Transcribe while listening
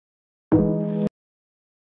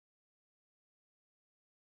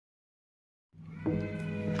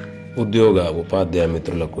ఉద్యోగ ఉపాధ్యాయ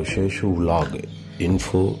మిత్రులకు Seshu vlog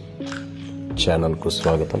info ఛానల్కు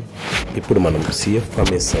స్వాగతం. ఇప్పుడు మనం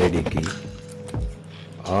CFMS ఐడికి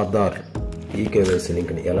ఆధార్ eKYC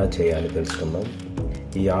లింక్ని ఎలా చేయాలి తెలుసుకుందాం.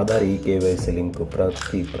 ఈ ఆధార్ eKYC లింక్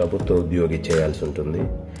ప్రతి ప్రభుత్వ ఉద్యోగి చేయాల్సి ఉంటుంది.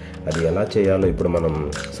 అది ఎలా చేయాలో ఇప్పుడు మనం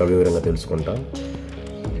సవివరంగా తెలుసుకుంటాం.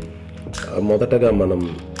 మొదటగా మనం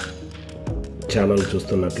ఛానల్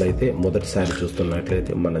చూస్తున్నట్లయితే, మొదటిసారి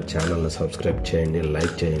చూస్తున్నట్లయితే మన ఛానల్ని సబ్స్క్రైబ్ చేయండి,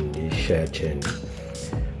 లైక్ చేయండి, షేర్ చేయండి.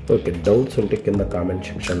 ఓకే, డౌట్స్ ఉంటే కింద కామెంట్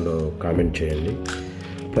సెక్షన్లో కామెంట్ చేయండి.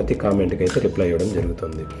 ప్రతి కామెంట్కి అయితే రిప్లై ఇవ్వడం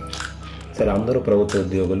జరుగుతుంది. సరే, అందరూ ప్రభుత్వ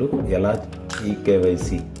ఉద్యోగులు ఎలా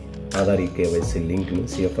ఆధార్ eKYC లింక్ని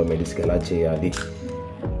CFMSకి ఎలా చేయాలి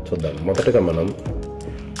చూద్దాం. మొదటగా మనం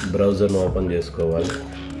బ్రౌజర్ను ఓపెన్ చేసుకోవాలి.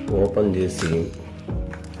 ఓపెన్ చేసి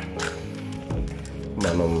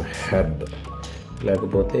మనం హెడ్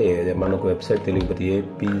లేకపోతే మనకు వెబ్సైట్ తెలియకపోతే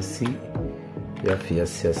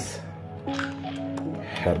cfss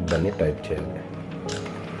హెర్బ్ అని టైప్ చేయాలి.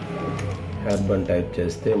 హెర్బ్ అని టైప్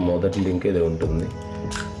చేస్తే మొదటి లింక్ ఇది ఉంటుంది.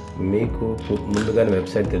 మీకు ముందుగానే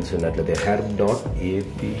వెబ్సైట్ తెలిసినట్లయితే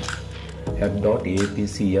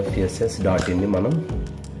herb.apcfss.in మనం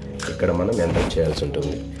ఎంటర్ చేయాల్సి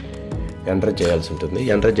ఉంటుంది.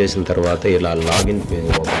 ఎంటర్ చేసిన తర్వాత ఇలా లాగిన్ పేజ్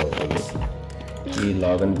ఓపెన్ అవుతుంది. ఈ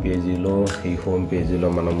లాగిన్ పేజీలో, ఈ హోమ్ పేజీలో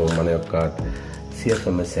మనము మన యొక్క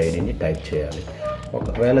CFMS ఐడిని టైప్ చేయాలి.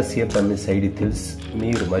 ఒకవేళ CFMS ఐడి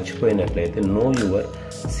మీరు మర్చిపోయినట్లయితే నో యువర్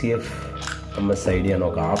CFMS ఐడి అని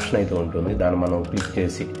ఒక ఆప్షన్ అయితే ఉంటుంది. దాన్ని మనం క్లిక్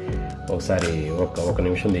చేసి ఒకసారి ఒక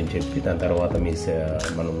నిమిషం దీన్ని చెప్పి దాని తర్వాత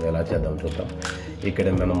మనం ఎలా చేద్దాం చూద్దాం. ఇక్కడ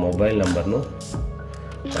మన మొబైల్ నెంబర్ను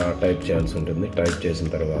టైప్ చేయాల్సి ఉంటుంది. టైప్ చేసిన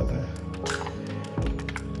తర్వాత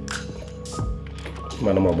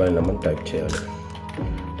మన మొబైల్ నెంబర్ టైప్ చేయాలి.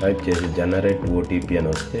 టైప్ చేసి జనరేట్ OTP అని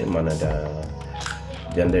వస్తే మన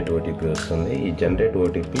జనరేట్ OTP వస్తుంది. ఈ జనరేట్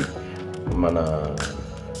OTP మన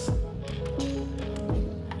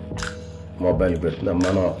మొబైల్ పెడుతుంది.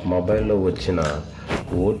 మన మొబైల్లో వచ్చిన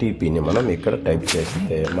OTPని మనం ఇక్కడ టైప్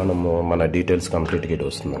చేస్తే మన డీటెయిల్స్ కంప్లీట్గా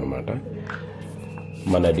వస్తుంది అనమాట.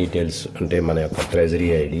 మన డీటెయిల్స్ అంటే మన యొక్క treasury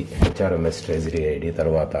ID, HRMS treasury ID,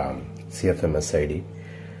 తర్వాత CFMS ఐడి,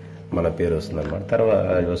 మన పేరు వస్తుందన్నమాట.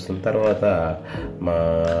 తర్వాత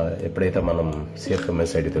ఎప్పుడైతే మనం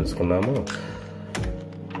CFMS ఐడి తెలుసుకున్నామో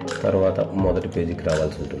తర్వాత మొదటి పేజీకి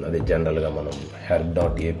రావాల్సి ఉంటుంది. అది జనరల్గా మనం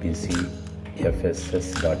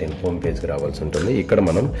herb.apcfss.in హోమ్ పేజ్కి రావాల్సి ఉంటుంది. ఇక్కడ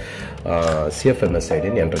మనం CFMS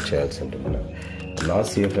ఐడిని ఎంటర్ చేయాల్సి ఉంటుంది. నా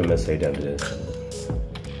CFMS ఐడి ఎంటర్ చేస్తాను.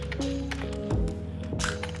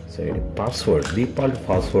 పాస్వర్డ్, డిఫాల్ట్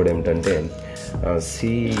పాస్వర్డ్ ఏమిటంటే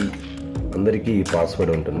అందరికీ ఈ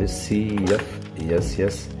పాస్వర్డ్ ఉంటుంది,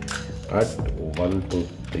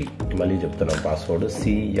 cfss@123. మళ్ళీ చెప్తున్నాం, పాస్వర్డ్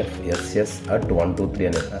cfss@123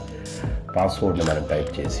 అనే పాస్వర్డ్ని మనం టైప్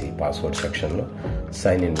చేసి పాస్వర్డ్ సెక్షన్లో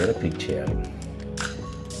సైన్ ఇన్ మీద క్లిక్ చేయాలి.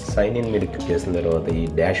 సైన్ ఇన్ మీద క్లిక్ చేసిన తర్వాత ఈ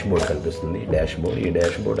డాష్ బోర్డ్ కనిపిస్తుంది. ఈ డాష్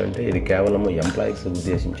బోర్డ్ అంటే ఇది కేవలం ఎంప్లాయీస్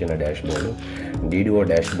ఉద్దేశించిన dash board. DDO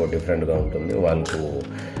dash board డిఫరెంట్గా ఉంటుంది. వాళ్ళకు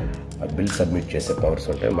బిల్ సబ్మిట్ చేసే పవర్స్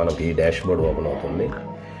ఉంటాయి. మనకు ఈ డాష్ బోర్డ్ ఓపెన్ అవుతుంది.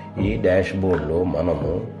 ఈ డాష్ బోర్డ్లో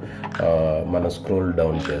మనం స్క్రోల్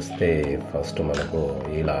డౌన్ చేస్తే ఫస్ట్ మనకు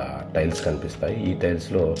ఇలా టైల్స్ కనిపిస్తాయి. ఈ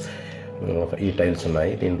టైల్స్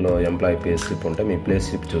ఉన్నాయి. దీంట్లో ఎంప్లాయీ పే స్లిప్ ఉంటే మీ పే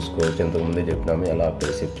స్లిప్ చూసుకోవచ్చు. ఇంతకుముందే చెప్పినాము ఎలా పే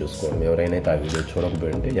స్లిప్ చూసుకోవడం. ఎవరైనా ఆ వీడియో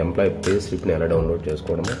చూడకపోయింటే ఎంప్లాయీ పే స్లిప్ని ఎలా డౌన్లోడ్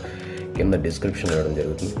చేసుకోవడమో కింద డిస్క్రిప్షన్ ఇవ్వడం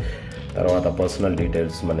జరుగుతుంది. తర్వాత పర్సనల్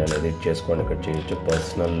డీటెయిల్స్ మనం ఎడిట్ చేసుకొని ఇక్కడ చేయొచ్చు.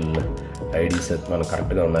 పర్సనల్ ఐడీస్ మనం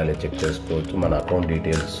కరెక్ట్గా ఉన్నాయో చెక్ చేసుకోవచ్చు. మన account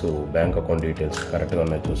details, bank account details కరెక్ట్గా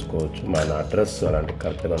ఉన్నాయో చూసుకోవచ్చు. మన అడ్రస్ అలాంటి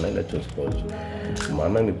కరెక్ట్గా ఉన్నాయో చూసుకోవచ్చు.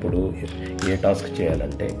 మనం ఇప్పుడు ఏ టాస్క్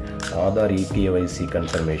చేయాలంటే ఆధార్ eKYC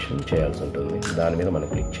కన్ఫర్మేషన్ చేయాల్సి ఉంటుంది. దాని మీద మనం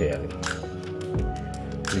క్లిక్ చేయాలి.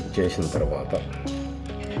 క్లిక్ చేసిన తర్వాత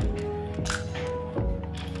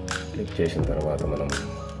మనం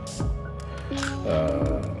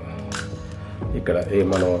ఇక్కడ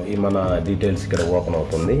మన డీటెయిల్స్ ఇక్కడ ఓపెన్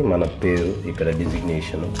అవుతుంది. మన పేరు, ఇక్కడ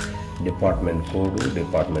designation, department code,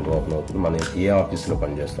 department open అవుతుంది. మనం ఏ ఆఫీస్లో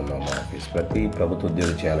పనిచేస్తున్నాము ఆఫీస్. ప్రతి ప్రభుత్వ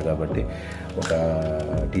ఉద్యోగి చేయాలి కాబట్టి ఒక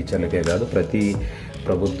టీచర్లకే కాదు, ప్రతి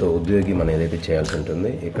ప్రభుత్వ ఉద్యోగి మనం ఏదైతే చేయాల్సి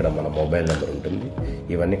ఉంటుంది. ఇక్కడ మన మొబైల్ నెంబర్ ఉంటుంది.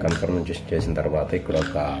 ఇవన్నీ కన్ఫర్మేషన్ చేసిన తర్వాత ఇక్కడ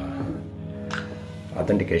ఒక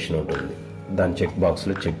అథెంటికేషన్ ఉంటుంది. దాని చెక్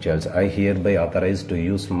బాక్స్లో చెక్ చేయాల్సి, I here by authorise to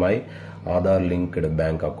use my Aadhaar linked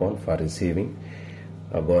bank account for receiving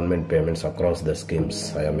government payments across the schemes.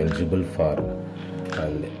 I am eligible for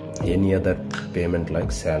and any other payment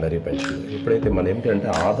like salary, pension. ఇప్పుడైతే మనం ఏంటంటే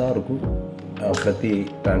ఆధార్కు ప్రతి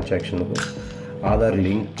ట్రాన్సాక్షన్కు Aadhaar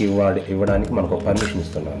link ఇవ్వడానికి మనకు permission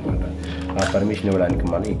ఇస్తున్నాం అనమాట. ఆ పర్మిషన్ ఇవ్వడానికి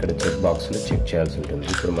మనం ఇక్కడ చెక్ బాక్స్లో చెక్ చేయాల్సి ఉంటుంది.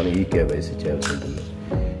 ఇప్పుడు మనం eKYC చేయాల్సి ఉంటుంది.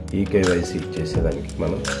 eKYC చేసేదానికి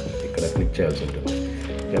మనం ఇక్కడ క్లిక్ చేయాల్సి ఉంటుంది.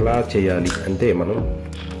 ఎలా చేయాలి అంటే మనం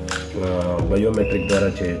బయోమెట్రిక్ ద్వారా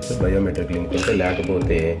చేయొచ్చు, బయోమెట్రిక్ లింక్ ఉంటే,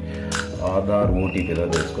 లేకపోతే ఆధార్ ఓటీపీలో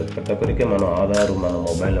తెలుసుకోవచ్చు. ప్రతి ఒక్కరికి మన ఆధార్ మన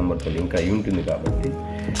మొబైల్ నెంబర్తో లింక్ అయి ఉంటుంది కాబట్టి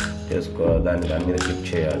దాని మీద క్లిక్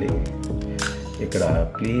చేయాలి. ఇక్కడ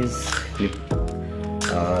please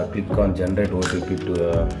click on generate OTP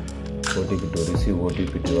to receive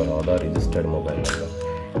OTP to your Aadhaar registered mobile number.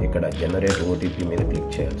 ఇక్కడ జనరేట్ ఓటీపీ మీద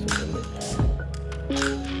క్లిక్ చేయాల్సి ఉంటుంది.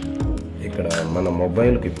 ఇక్కడ మన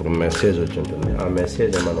మొబైల్కి ఇప్పుడు మెసేజ్ వచ్చి ఉంటుంది. ఆ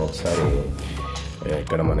మెసేజ్ మనం ఒకసారి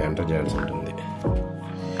ఇక్కడ మనం ఎంటర్ చేయాల్సి ఉంటుంది.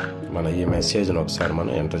 ఈ మెసేజ్ని ఒకసారి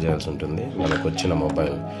మనం ఎంటర్ చేయాల్సి ఉంటుంది. మనకు వచ్చిన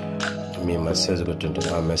మొబైల్ మీ మెసేజ్కి వచ్చి ఉంటుంది.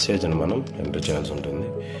 ఆ మెసేజ్ని మనం ఎంటర్ చేయాల్సి ఉంటుంది.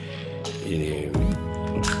 ఇది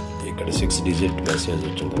ఇక్కడ 6 డిజిట్ మెసేజ్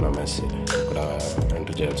వచ్చి ఉంటుంది. ఆ మెసేజ్ ఇక్కడ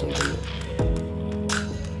ఎంటర్ చేయాల్సి ఉంటుంది.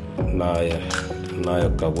 నా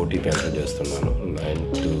యొక్క ఓటీపీ ఎంటర్ చేస్తున్నాను.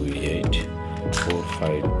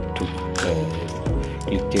 928452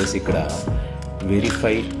 క్లిక్ చేసి ఇక్కడ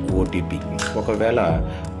వెరిఫై ఓటీపీ. ఒకవేళ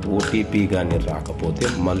ఓటీపీ కానీ రాకపోతే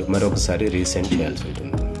మరొకసారి రీసెండ్ చేయాల్సి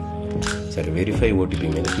ఉంటుంది. సరే, వెరిఫై ఓటీపీ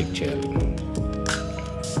మీద క్లిక్ చేయాలి.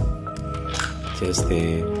 చేస్తే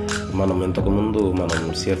మనం ఇంతకుముందు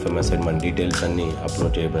CFMS ID మన డీటెయిల్స్ అన్నీ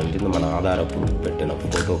అప్లోడ్ చేయబడింది. మన ఆధార్ అప్పుడు పెట్టిన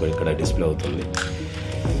ఫోటో ఇక్కడ డిస్ప్లే అవుతుంది.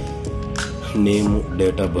 నేము,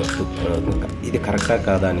 డేట్ ఆఫ్ బర్త్, ఇది కరెక్టా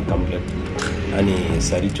కాదా అని కంప్లీట్ అని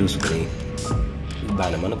సరి చూసుకుని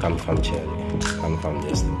దాన్ని మనం కన్ఫర్మ్ చేయాలి. కన్ఫర్మ్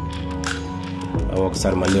చేస్తే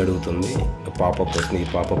ఒకసారి మళ్ళీ అడుగుతుంది, పాపప్ వస్తుంది. ఈ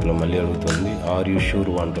పాపప్లో మళ్ళీ అడుగుతుంది, are you sure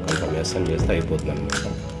want to confirm. Yes అని చేస్తే అయిపోతుంది అనమాట.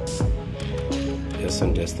 ఎస్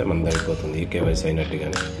అని చేస్తే మనది అయిపోతుంది, eKYC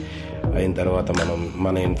అయినట్టుగానే. అయిన తర్వాత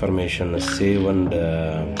మన ఇన్ఫర్మేషన్ సేవ్ అండ్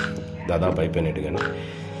దాదాపు అయిపోయినట్టుగానే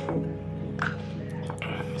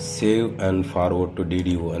save and forward to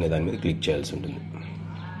DDO అనే దాని మీద క్లిక్ చేయాల్సి ఉంటుంది.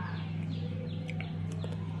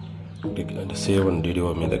 సేవ్ అండ్ DDO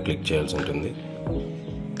మీద క్లిక్ చేయాల్సి ఉంటుంది.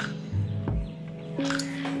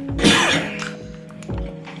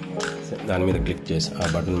 దాని మీద క్లిక్ చేసి ఆ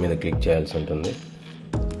బటన్ మీద క్లిక్ చేయాల్సి ఉంటుంది.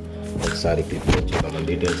 ఒకసారి క్లిక్ చేసి మనం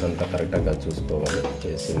డీటెయిల్స్ అంతా కరెక్ట్గా చూసుకోవాలి.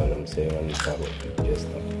 చేసి మనం సేవ్ అండ్ ఫార్వర్డ్ క్లిక్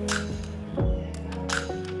చేస్తాం.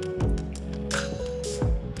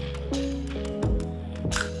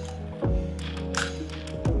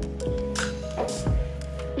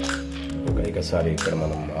 ఒకసారి ఇక్కడ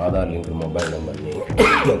మనం ఆధార్ లింక్ మొబైల్ నెంబర్ని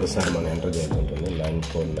ఒకసారి మనం ఎంటర్ చేయాల్సి ఉంటుంది.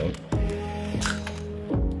 949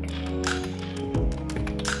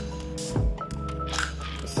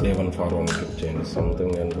 సేవ్ అండ్ ఫార్వర్డ్ క్లిక్ చేయండి.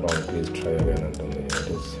 Something and wrong, please try again అంటుంది. It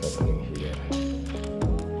is happening here.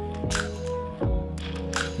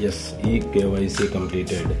 Yes, eKYC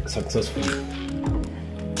completed successful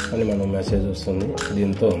అని మనం మెసేజ్ వస్తుంది.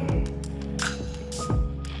 దీంతో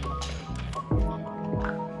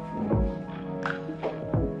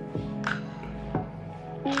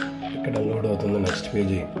ఇక్కడ లోడ్ అవుతుంది. నెక్స్ట్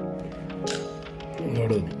పేజీ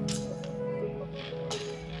లోడ్ అవుతుంది.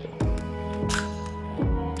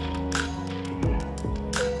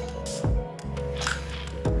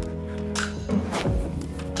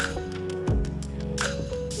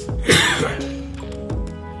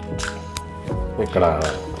 ఇక్కడ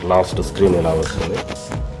లాస్ట్ స్క్రీన్ ఇలా వస్తుంది.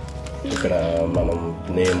 ఇక్కడ మనం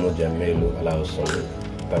నేము, జమెయిల్ అలా వస్తుంది.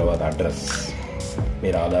 తర్వాత అడ్రస్,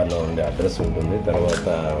 మీరు ఆధార్లో ఉండే అడ్రస్ ఉంటుంది. తర్వాత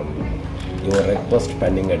యువర్ రిక్వెస్ట్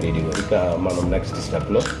పెండింగ్ DDO. ఇక మనం నెక్స్ట్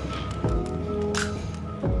స్టెప్లో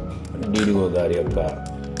DDO గారి యొక్క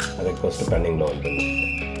రిక్వెస్ట్ పెండింగ్లో ఉంటుంది.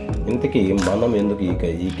 ఇంతకీ మనం ఎందుకు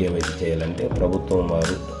eKYC చేయాలంటే, ప్రభుత్వం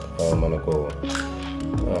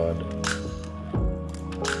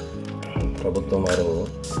వారు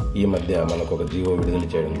ఈ మధ్య మనకు ఒక GO విడుదల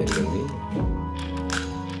చేయడం జరిగింది.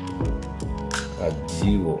 ఆ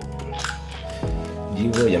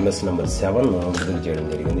GO.07 నెంబర్ 7 విడుదల చేయడం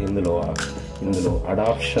జరిగింది. ఇందులో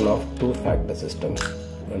అడాప్షన్ ఆఫ్ 2 ఫ్యాక్టర్ సిస్టమ్,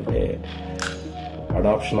 అంటే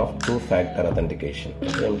అడాప్షన్ ఆఫ్ 2 ఫ్యాక్టర్ అథెంటికేషన్.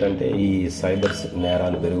 ఏంటంటే ఈ సైబర్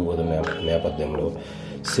నేరాలు పెరిగిపోతున్న నేపథ్యంలో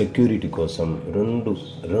సెక్యూరిటీ కోసం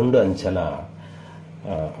రెండు అంచెల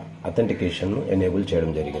అథెంటికేషన్ ఎనేబుల్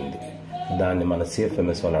చేయడం జరిగింది. దాన్ని మన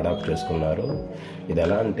CFMS వాళ్ళు అడాప్ట్ చేసుకున్నారు. ఇది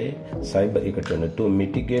ఎలా అంటే ఇక్కడ to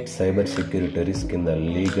mitigate cyber security risk in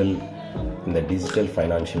the digital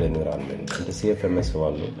financial environment. అంటే CFMS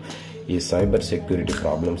వాళ్ళు ఈ సైబర్ సెక్యూరిటీ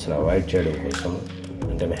ప్రాబ్లమ్స్ని అవాయిడ్ చేయడం కోసం,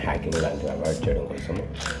 అంటే హ్యాకింగ్ లాంటివి అవాయిడ్ చేయడం కోసము,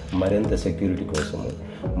 మరింత సెక్యూరిటీ కోసము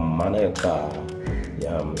మన యొక్క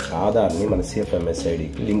ఆధార్ని మన CFMS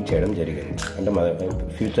IDకి లింక్ చేయడం జరిగింది. అంటే మన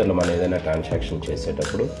ఫ్యూచర్లో మనం ఏదైనా ట్రాన్సాక్షన్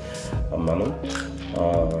చేసేటప్పుడు మనం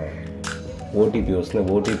ఓటీపీ వస్తుంది.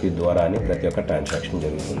 ఓటీపీ ద్వారానే ప్రతి ఒక్క ట్రాన్సాక్షన్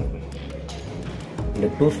జరుగుతుంది. The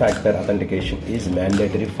two-factor authentication is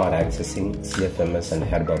mandatory for accessing CFMS and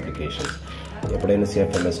HERB applications. ఎప్పుడైనా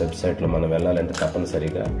CFMS వెబ్సైట్లో మనం వెళ్ళాలంటే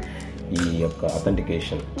తప్పనిసరిగా ఈ యొక్క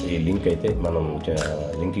అథెంటికేషన్, ఈ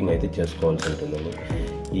లింకింగ్ అయితే చేసుకోవాల్సి ఉంటుందండి.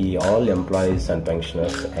 ఈ all employees and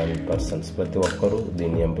pensioners and persons, ప్రతి ఒక్కరూ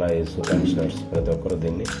దీన్ని, ఎంప్లాయీస్, పెన్షనర్స్ ప్రతి ఒక్కరూ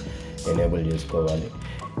దీన్ని ఎనేబుల్ చేసుకోవాలి.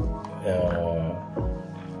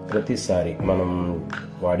 ప్రతిసారి మనం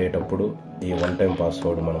వాడేటప్పుడు ఈ వన్ టైం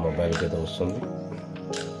పాస్వర్డ్ మన మొబైల్కి అయితే వస్తుంది.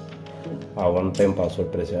 ఆ వన్ టైం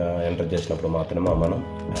పాస్వర్డ్ ఎంటర్ చేసినప్పుడు మాత్రమే మనం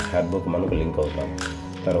హెర్బ్కి మనకు లింక్ అవుతాం.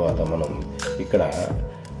 తర్వాత ఇక్కడ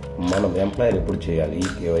మనం ఎంప్లాయర్ ఎప్పుడు చేయాలి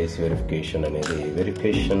eKYC వెరిఫికేషన్ అనేది.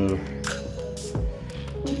 వెరిఫికేషన్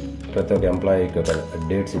ప్రతి ఒక్క ఎంప్లాయీకి ఒక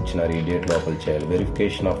డేట్స్ ఇచ్చినారు, ఈ డేట్ లోపల చేయాలి.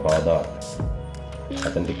 Verification of Aadhaar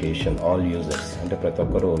authentication all users, అంటే ప్రతి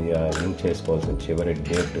ఒక్కరూ లింక్ చేసుకోవాల్సిన చివరి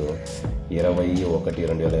డేట్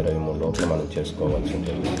 20/1/2023 లోపల మనం చేసుకోవాల్సి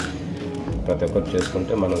ఉంటుంది. ప్రతి ఒక్కరు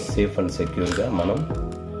చేసుకుంటే మనం సేఫ్ అండ్ సెక్యూర్గా మనం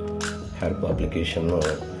హెర్బ్ అప్లికేషన్ను,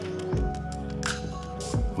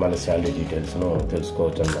 మన శాలరీ డీటెయిల్స్ను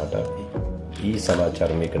తెలుసుకోవచ్చు అన్నమాట. ఈ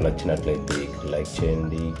సమాచారం మీకు నచ్చినట్లయితే లైక్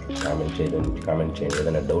చేయండి, కామెంట్ చేయండి.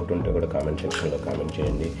 ఏదైనా డౌట్ ఉంటే కూడా కామెంట్ సెక్షన్లో కామెంట్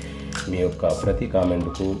చేయండి. మీ యొక్క ప్రతి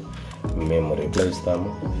కామెంట్కు మేము రిప్లై ఇస్తాము.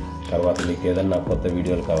 తర్వాత మీకు ఏదైనా కొత్త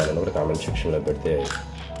వీడియోలు కావాలని కూడా కామెంట్ సెక్షన్లో పెడితే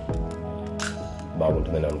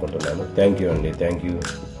బాగుంటుందని అనుకుంటున్నాను. థ్యాంక్ యూ అండి, థ్యాంక్ యూ.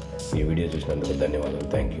 ఈ వీడియో చూసినందుకు ధన్యవాదాలు.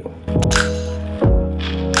 Thank you.